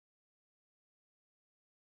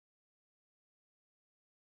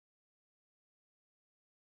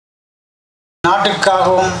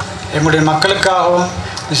நாட்டிற்காகவும் எங்களுடைய மக்களுக்காகவும்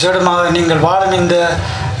விசேடமாக நீங்கள் வாழும் இந்த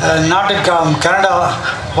நாட்டிற்காகவும் கனடா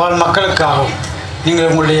வாழ் மக்களுக்காகவும் நீங்கள்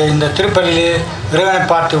உங்களுடைய இந்த திருப்பலியிலே இறைவனை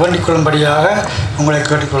பார்த்து வேண்டிக் கொள்ளும்படியாக உங்களை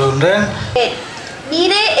கேட்டுக்கொள்கின்றேன்.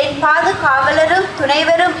 நீரே என் பாதுகாவலரும்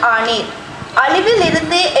துணைவரும் ஆனீர். அழிவில்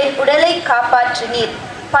இருந்து என் உடலை காப்பாற்றினீர்.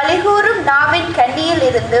 பழிகூறும் நாவின் கண்ணியில்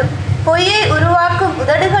இருந்தும் பொய்யை உருவாக்கும்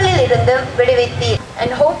உதடுகளில் இருந்தும் விடுவித்தீர்.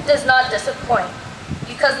 And hope does not disappoint,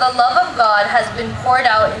 because the love of God has been poured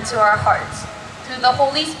out into our hearts through the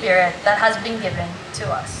Holy Spirit that has been given to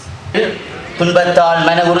us. துன்பத்தால்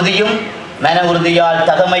மன உறுதியால்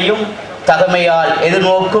தகமையால்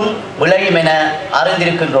எதிர்நோக்கும் விளையும் என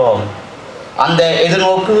அறிந்திருக்கின்றோம். அந்த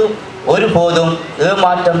எதிர்நோக்கு ஒருபோதும்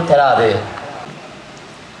ஏமாற்றம் தராது.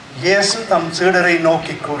 இயேசு தம் சீடரை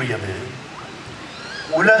நோக்கி கூறியது,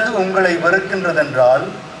 உலகு உங்களை வெறுக்கின்றதென்றால்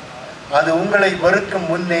அது உங்களை வெறுக்கும்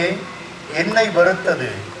முன்னே என்னை வெறுத்தது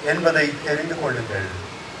என்பதை தெரிந்து கொள்ளுங்கள்.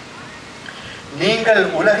 நீங்கள்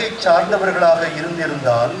உலகை சார்ந்தவர்களாக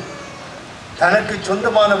இருந்திருந்தால் தனக்கு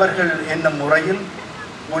சொந்தமானவர்கள் என்னும் முறையில்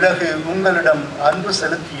உலகு உங்களிடம் அன்பு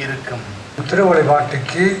செலுத்தி இருக்கும்.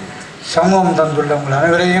 திருவழிபாட்டுக்கு சமூகம் தந்துள்ள உங்கள்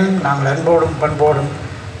அனைவரையும் நாங்கள் அன்போடும் பண்போடும்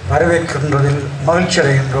வரவேற்கின்றதில் மகிழ்ச்சி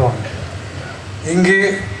அடைகின்றோம். இங்கு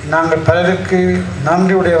நாங்கள் பலருக்கு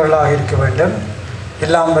நன்றியுடையவர்களாக இருக்க வேண்டும்.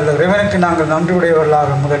 இல்லாமல் இறைவனுக்கு நாங்கள்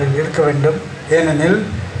நன்றியுடையவர்களாக முதலில் இருக்க வேண்டும். ஏனெனில்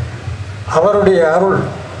அவருடைய அருள்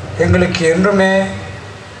எங்களுக்கு என்றுமே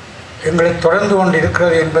எங்களை தொடர்ந்து கொண்டு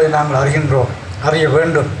இருக்கிறது என்பதை நாங்கள் அறிய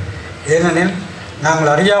வேண்டும். ஏனெனில்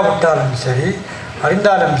நாங்கள் அறியாவிட்டாலும் சரி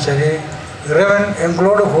அறிந்தாலும் சரி இறைவன்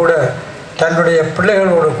எங்களோடு கூட தன்னுடைய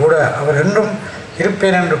பிள்ளைகளோடு கூட அவர் என்றும்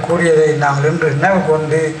இருப்பேன் என்று கூறியதை நாங்கள் இன்று நினைவு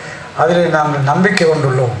கொண்டு அதில் நாங்கள் நம்பிக்கை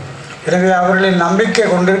கொண்டுள்ளோம். எனவே அவர்களில் நம்பிக்கை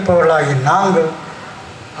கொண்டிருப்பவர்களாகி நாங்கள்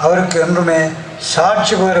அவருக்கு என்றுமே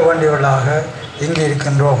சாட்சி பெற வேண்டியவர்களாக இங்கே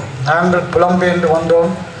இருக்கின்றோம். நாங்கள் புலம்பெயர்ந்து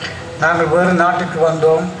வந்தோம், நாங்கள் வேறு நாட்டுக்கு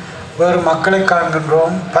வந்தோம், வேறு மக்களை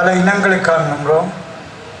காண்கின்றோம், பல இனங்களை காண்கின்றோம்.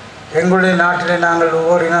 எங்களுடைய நாட்டிலே நாங்கள்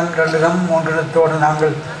ஒவ்வொரு இனம் 2 இனம் 3 இனத்தோடு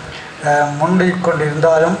நாங்கள் முண்டிக்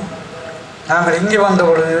கொண்டிருந்தாலும் நாங்கள் இங்கே வந்த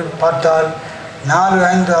பொழுது பார்த்தால் 4,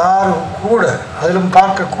 5, 6 கூட அதிலும்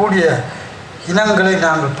பார்க்கக்கூடிய இனங்களை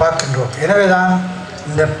நாங்கள் பார்க்கின்றோம். எனவே தான்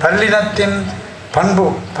இந்த பல்லினத்தின் பண்பு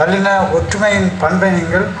பல்லின ஒற்றுமையின் பண்பை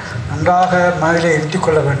நீங்கள் நன்றாக மனதிலே இருத்திக்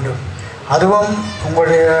கொள்ள வேண்டும். அதுவும்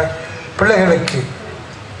உங்களுடைய பிள்ளைகளுக்கு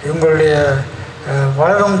உங்களுடைய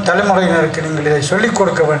வளரும் தலைமுறையினருக்கு நீங்கள் இதை சொல்லிக்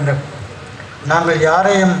கொடுக்க வேண்டும். நாங்கள்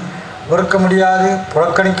யாரையும் வெறுக்க முடியாது,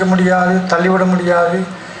 புறக்கணிக்க முடியாது, தள்ளிவிட முடியாது,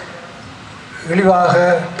 இழிவாக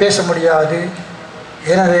பேச முடியாது.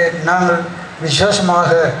 எனவே நாங்கள் விசேஷமாக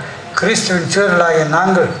கிறிஸ்துவின் சீடர்களாகிய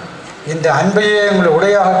நாங்கள் இந்த அன்பையே எங்களை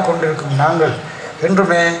உடையாக கொண்டிருக்கும் நாங்கள்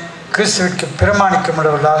என்றுமே கிறிஸ்துவிற்கு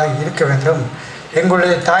பிரமாணிக்கமுள்ளவர்களாக இருக்க வேண்டும்.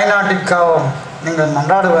 எங்களுடைய தாய்நாட்டிற்காகவும் நீங்கள்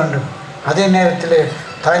மன்றாட வேண்டும். அதே நேரத்தில்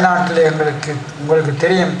தாய்நாட்டில் உங்களுக்கு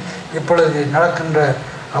தெரியும் இப்பொழுது நடக்கின்ற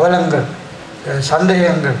அவலங்கள்,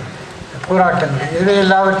 சந்தேகங்கள், போராட்டங்கள் இவை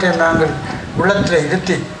எல்லாவற்றையும் நாங்கள் உள்ளத்தில்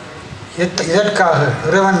இருத்தி இதற்காக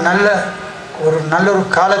இறைவன் நல்லொரு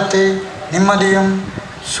காலத்தை நிம்மதியும்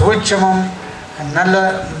சூட்சமும் நல்ல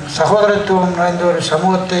சகோதரத்துவம் நிறைந்த ஒரு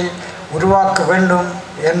சமூகத்தை உருவாக்க வேண்டும்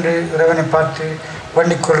என்று இறைவனை பார்த்து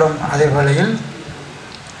வேண்டிக் கொள்ளும். அதே வேளையில்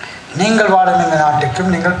நீங்கள் வாழும் இந்த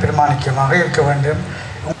நாட்டுக்கும் நீங்கள் பிரமாணிக்கமாக இருக்க வேண்டும்.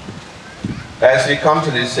 As we come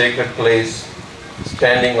to this sacred place,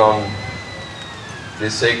 standing on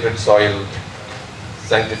this sacred soil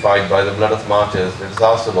sanctified by the blood of martyrs, let us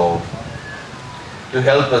ask the Lord to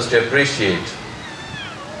help us to appreciate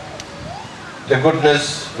the goodness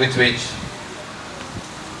with which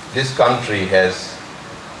this country has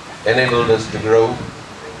enabled us to grow,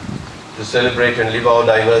 to celebrate and live our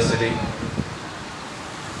diversity,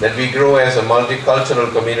 that we grow as a multicultural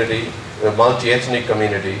community, a multi-ethnic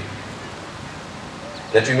community,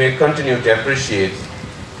 that we may continue to appreciate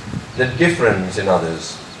the difference in others.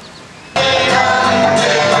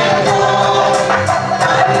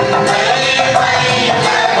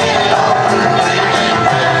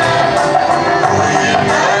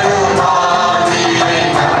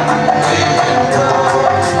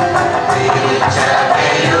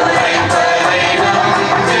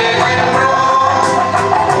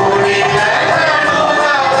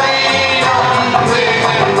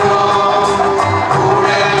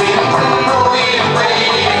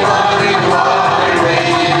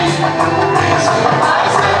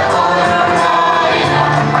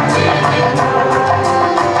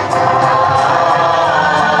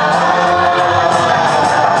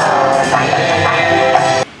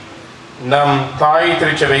 நம் தாய்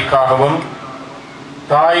திருச்சபைக்காகவும்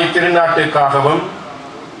தாய் திருநாட்டுக்காகவும்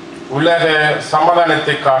உலக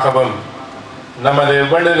சமாதானத்துக்காகவும் நமது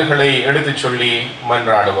வேண்டுதல்களை எடுத்துச் சொல்லி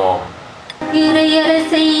மன்றாடுவோம்.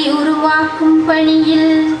 இறையரசை உருவாக்கும்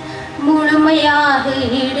பணியில் முழுமையாக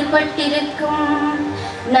ஈடுபட்டிருக்கும்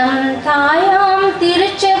நம் தாயாம்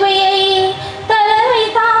திருச்சபையை தலைமை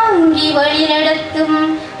தாங்கி வழிநடத்தும்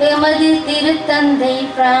எமது திருத்தந்தை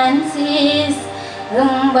பிரான்சிஸ்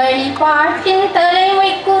வழிபாட்டின்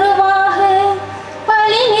தலைமை குருவாக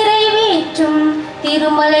பலி நிறைவேற்றும்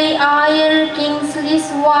திருமலை ஆயர் கிங்ஸ்லி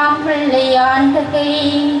சுவாம்பிள்ளை ஆண்டகை,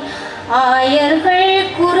 ஆயர்கள்,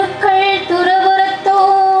 குருக்கள்,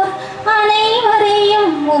 துறவரத்தோர்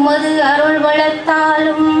அனைவரையும் உமது அருள்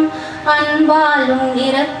வளத்தாலும் அன்பாலும்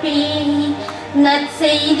நிரப்பி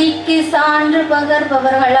நற்செய்திக்கு சான்று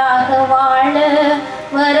பகர்பவர்களாக வாழ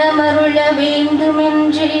வரமருள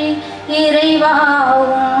வேண்டுமென்று இறைவா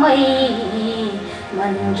உம்மை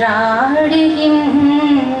மன்றாடுகின்றோம்.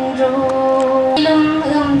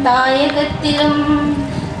 தாயகத்திலும்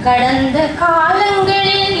கடந்த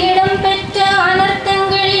காலங்களில் இடம்பெற்ற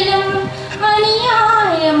அனர்த்தங்களிலும்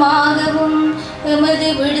அநியாயமாகவும் எமது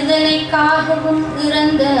விடுதலைக்காகவும்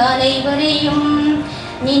இறந்த அனைவரையும்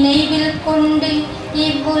நினைவில் கொண்டு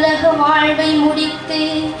இவ்வுலக வாழ்வை முடித்து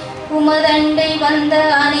உமதண்டை வந்த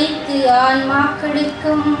அனைத்து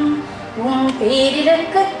ஆன்மாக்களுக்கும் உம்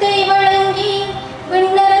பேரிரக்கத்தை வழங்கி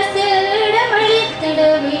விண்ணரசில் இடமளித்திட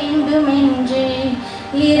வேண்டுமென்று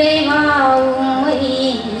இறைவா உம்மை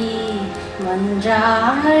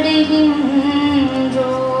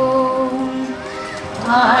மன்றாடுகின்றோம்.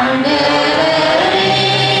 ஆண்டவரே,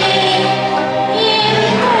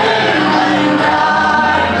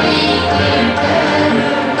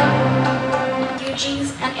 refugees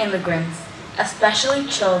and immigrants, especially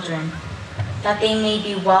children, that they may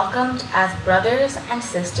be welcomed as brothers and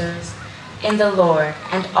sisters in the Lord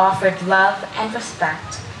and offered love and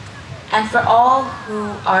respect, and for all who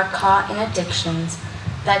are caught in addictions,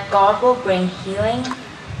 that God will bring healing,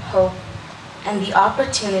 hope, and the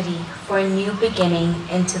opportunity for a new beginning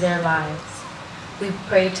into their lives. We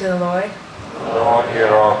pray to the Lord. Lord,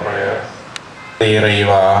 hear our prayers.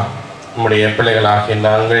 இறைவா, உம்முடைய பிள்ளைகளாகிய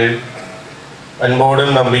நாங்கள்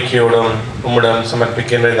அன்போடும் நம்பிக்கையோடும் உம்மிடம்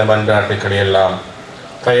சமர்ப்பிக்கின்ற இந்த மன்றாட்டுக்களை எல்லாம்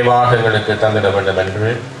தயவாக எங்களுக்கு தந்திட வேண்டும்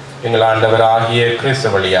என்று எங்கள் ஆண்டவராகிய கிறிஸ்து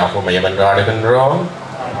வழியாக உம்மை மன்றாடுகின்றோம்.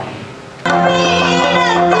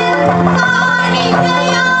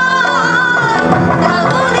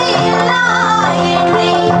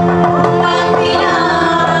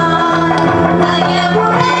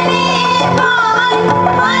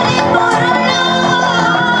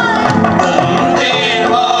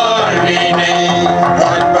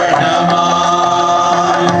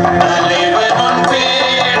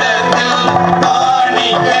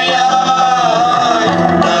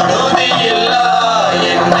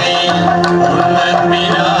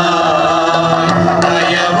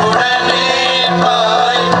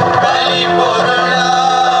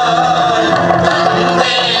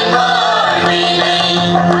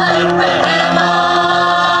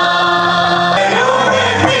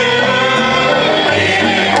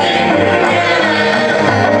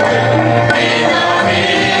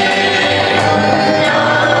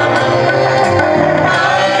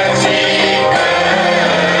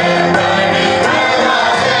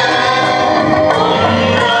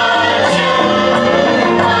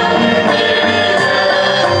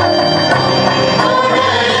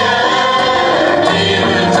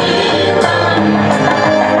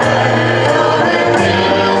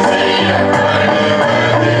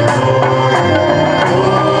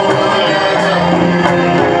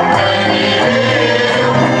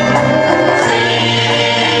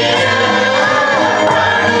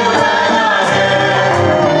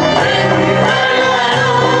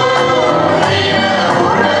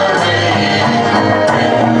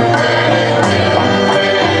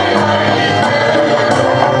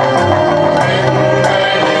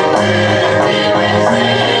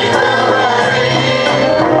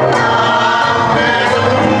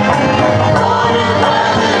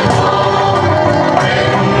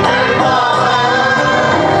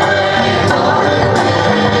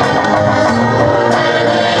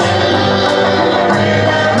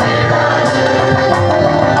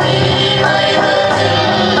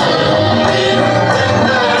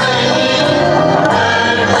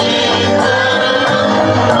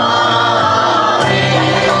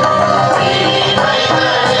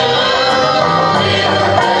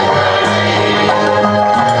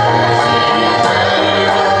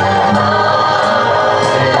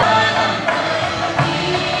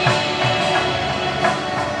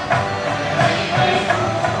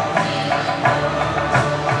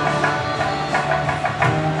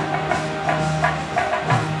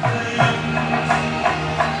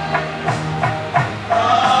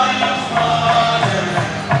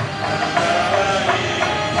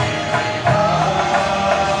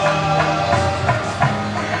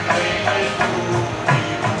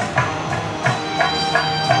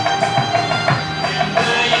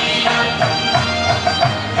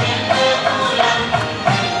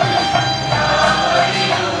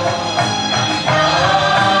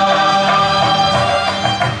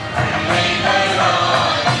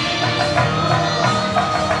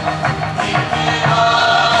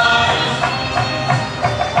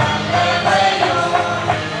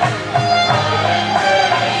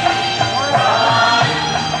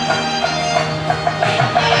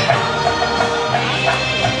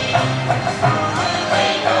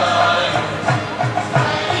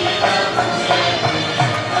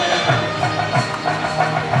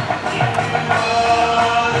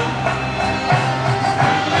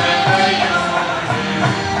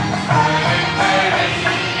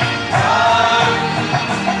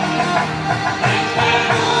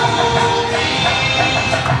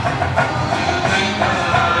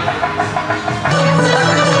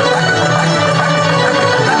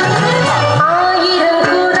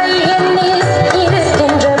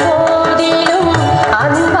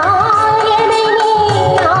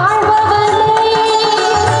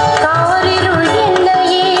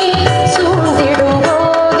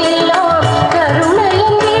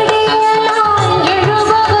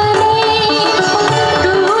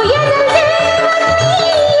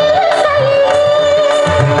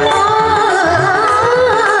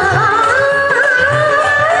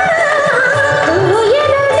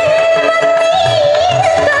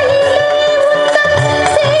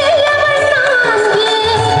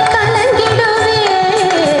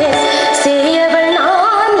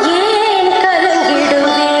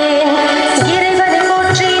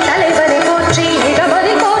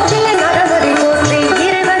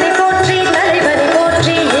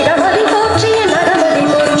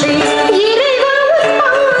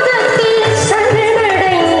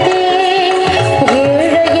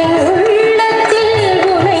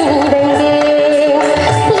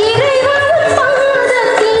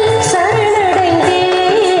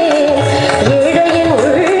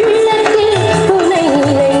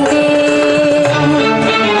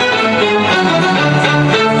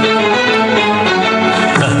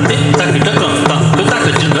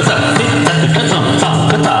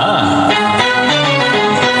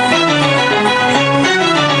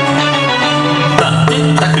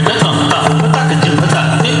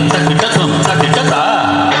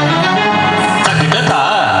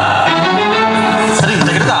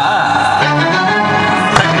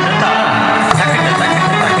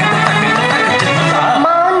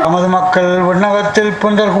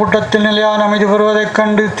 புனிதர் கூட்டத்தில் நிலையான அமைதி பெறுவதைக்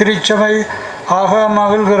கண்டு திருச்சபை ஆக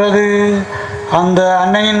மகிழ்கிறது. அந்த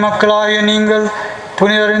அன்னையின் மக்களாகிய நீங்கள்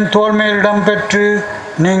புனிதரின் தோள்மேல் இடம் பெற்று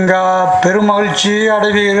நீங்க பெருமகிழ்ச்சி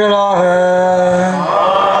அடைவீர்களாக.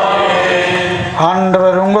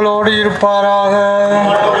 ஆண்டவர் உங்களோடு இருப்பாராக.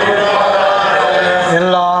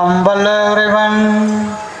 எல்லாம் வல்ல இறைவன்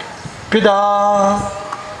பிதா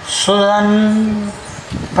சுதன்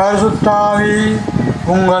பரிசுத்தாவி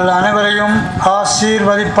உங்கள் அனைவரையும்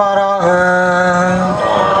ஆசீர்வதிப்பாராக.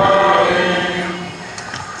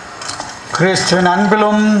 கிறிஸ்துவின்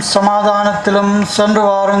அன்பிலும் சமாதானத்திலும் சென்று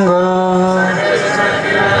வாருங்கள்.